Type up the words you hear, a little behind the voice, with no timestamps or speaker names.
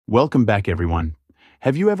Welcome back, everyone.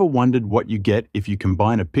 Have you ever wondered what you get if you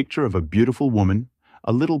combine a picture of a beautiful woman,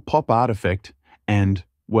 a little pop art effect, and,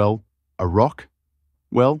 well, a rock?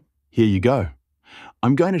 Well, here you go.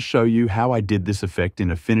 I'm going to show you how I did this effect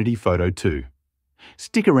in Affinity Photo 2.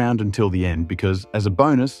 Stick around until the end because, as a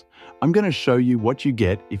bonus, I'm going to show you what you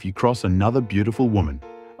get if you cross another beautiful woman,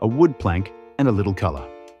 a wood plank, and a little color.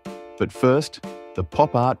 But first, the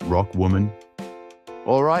pop art rock woman.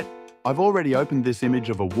 All right. I've already opened this image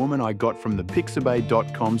of a woman I got from the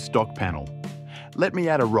pixabay.com stock panel. Let me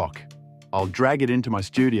add a rock. I'll drag it into my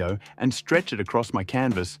studio and stretch it across my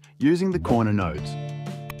canvas using the corner nodes.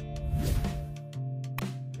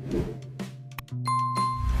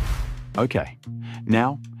 Okay,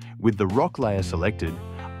 now, with the rock layer selected,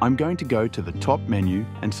 I'm going to go to the top menu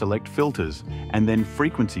and select Filters and then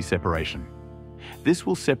Frequency Separation. This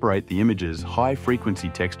will separate the image's high-frequency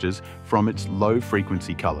textures from its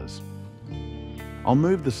low-frequency colors. I'll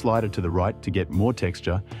move the slider to the right to get more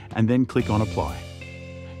texture and then click on Apply.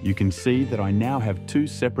 You can see that I now have two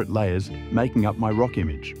separate layers making up my rock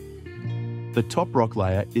image. The top rock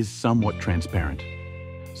layer is somewhat transparent.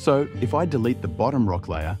 So if I delete the bottom rock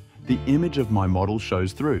layer, the image of my model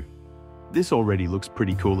shows through. This already looks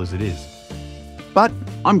pretty cool as it is. But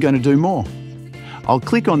I'm going to do more. I'll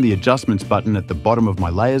click on the Adjustments button at the bottom of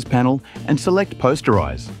my Layers panel and select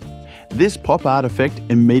Posterize. This pop art effect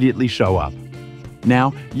immediately shows up.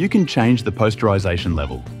 Now, you can change the posterization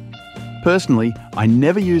level. Personally, I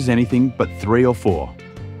never use anything but 3 or 4.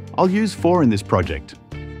 I'll use 4 in this project.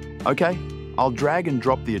 Okay, I'll drag and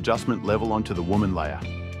drop the adjustment level onto the woman layer.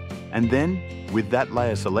 And then, with that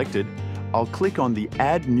layer selected, I'll click on the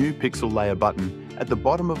Add New Pixel Layer button at the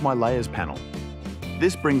bottom of my Layers panel.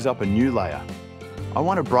 This brings up a new layer. I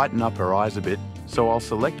want to brighten up her eyes a bit, so I'll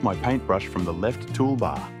select my paintbrush from the left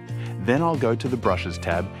toolbar. Then I'll go to the Brushes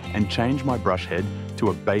tab and change my brush head to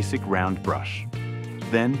a basic round brush.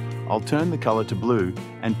 Then I'll turn the color to blue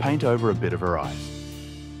and paint over a bit of her eyes.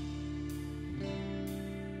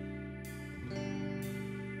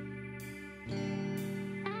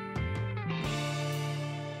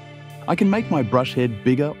 I can make my brush head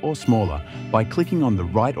bigger or smaller by clicking on the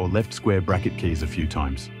right or left square bracket keys a few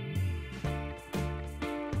times.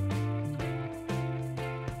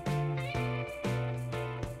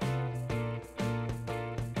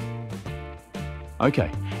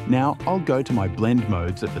 Okay, now I'll go to my blend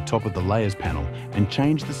modes at the top of the Layers panel and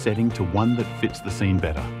change the setting to one that fits the scene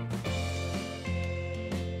better.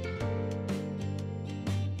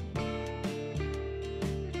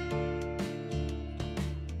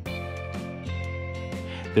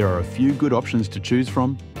 There are a few good options to choose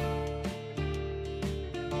from,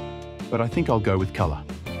 but I think I'll go with color.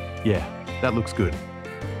 Yeah, that looks good.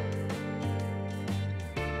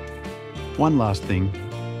 One last thing.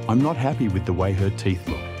 I'm not happy with the way her teeth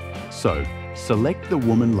look. So, select the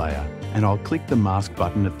woman layer and I'll click the mask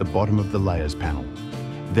button at the bottom of the Layers panel.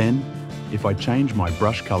 Then, if I change my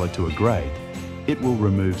brush color to a gray, it will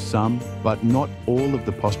remove some, but not all of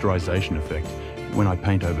the posterization effect when I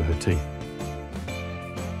paint over her teeth.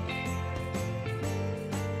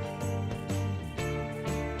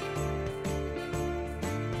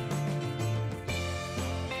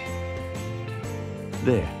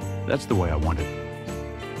 There, that's the way I want it.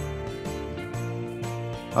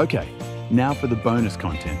 Okay, now for the bonus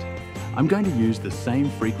content. I'm going to use the same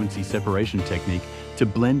frequency separation technique to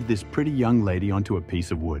blend this pretty young lady onto a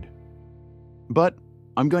piece of wood. But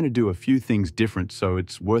I'm going to do a few things different, so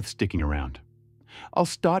it's worth sticking around. I'll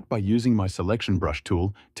start by using my selection brush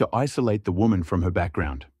tool to isolate the woman from her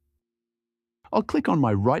background. I'll click on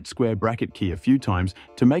my right square bracket key a few times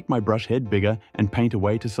to make my brush head bigger and paint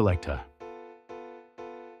away to select her.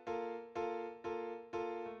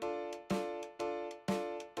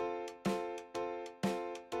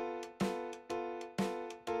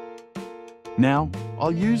 Now,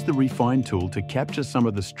 I'll use the Refine tool to capture some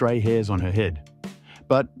of the stray hairs on her head.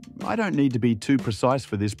 But I don't need to be too precise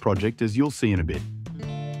for this project, as you'll see in a bit.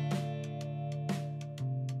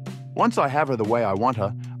 Once I have her the way I want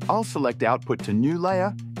her, I'll select Output to New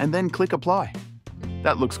Layer and then click Apply.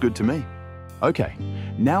 That looks good to me. Okay,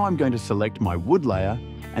 now I'm going to select my wood layer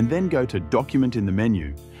and then go to Document in the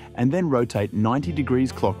menu and then rotate 90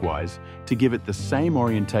 degrees clockwise to give it the same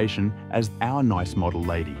orientation as our nice model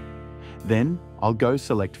lady. Then I'll go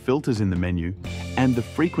select Filters in the menu and the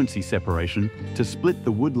Frequency Separation to split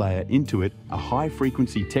the wood layer into it, a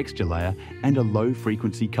high-frequency texture layer and a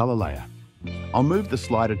low-frequency color layer. I'll move the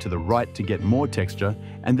slider to the right to get more texture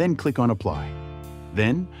and then click on Apply.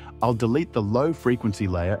 Then I'll delete the low-frequency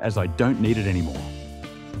layer as I don't need it anymore.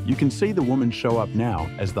 You can see the woman show up now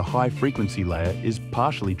as the high-frequency layer is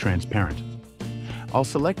partially transparent. I'll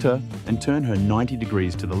select her and turn her 90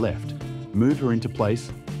 degrees to the left, move her into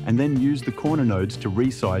place, and then use the corner nodes to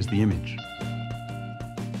resize the image.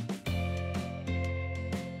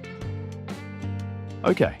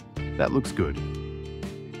 Okay, that looks good.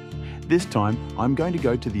 This time, I'm going to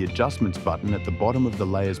go to the Adjustments button at the bottom of the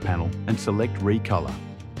Layers panel and select Recolor.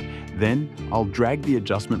 Then, I'll drag the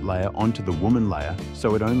adjustment layer onto the woman layer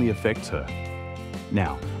so it only affects her.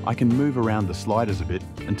 Now, I can move around the sliders a bit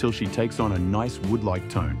until she takes on a nice wood-like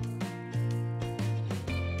tone.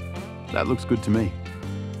 That looks good to me.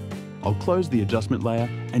 I'll close the adjustment layer,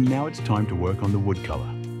 and now it's time to work on the wood color.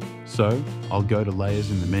 So, I'll go to Layers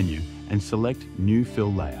in the menu and select New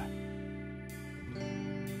Fill Layer.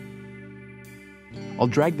 I'll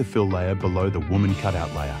drag the fill layer below the woman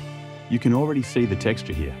cutout layer. You can already see the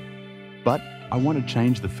texture here. But I want to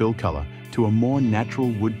change the fill color to a more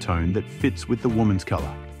natural wood tone that fits with the woman's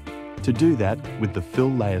color. To do that, with the fill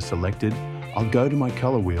layer selected, I'll go to my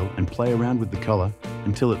color wheel and play around with the color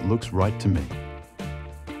until it looks right to me.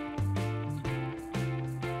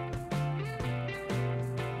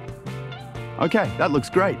 Okay, that looks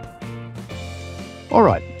great.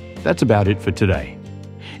 Alright, that's about it for today.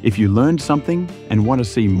 If you learned something and want to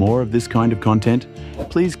see more of this kind of content,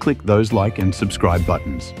 please click those like and subscribe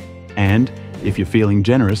buttons. And if you're feeling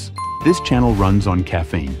generous, this channel runs on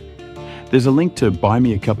caffeine. There's a link to buy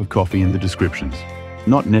me a cup of coffee in the descriptions.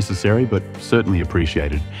 Not necessary, but certainly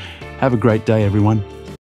appreciated. Have a great day, everyone.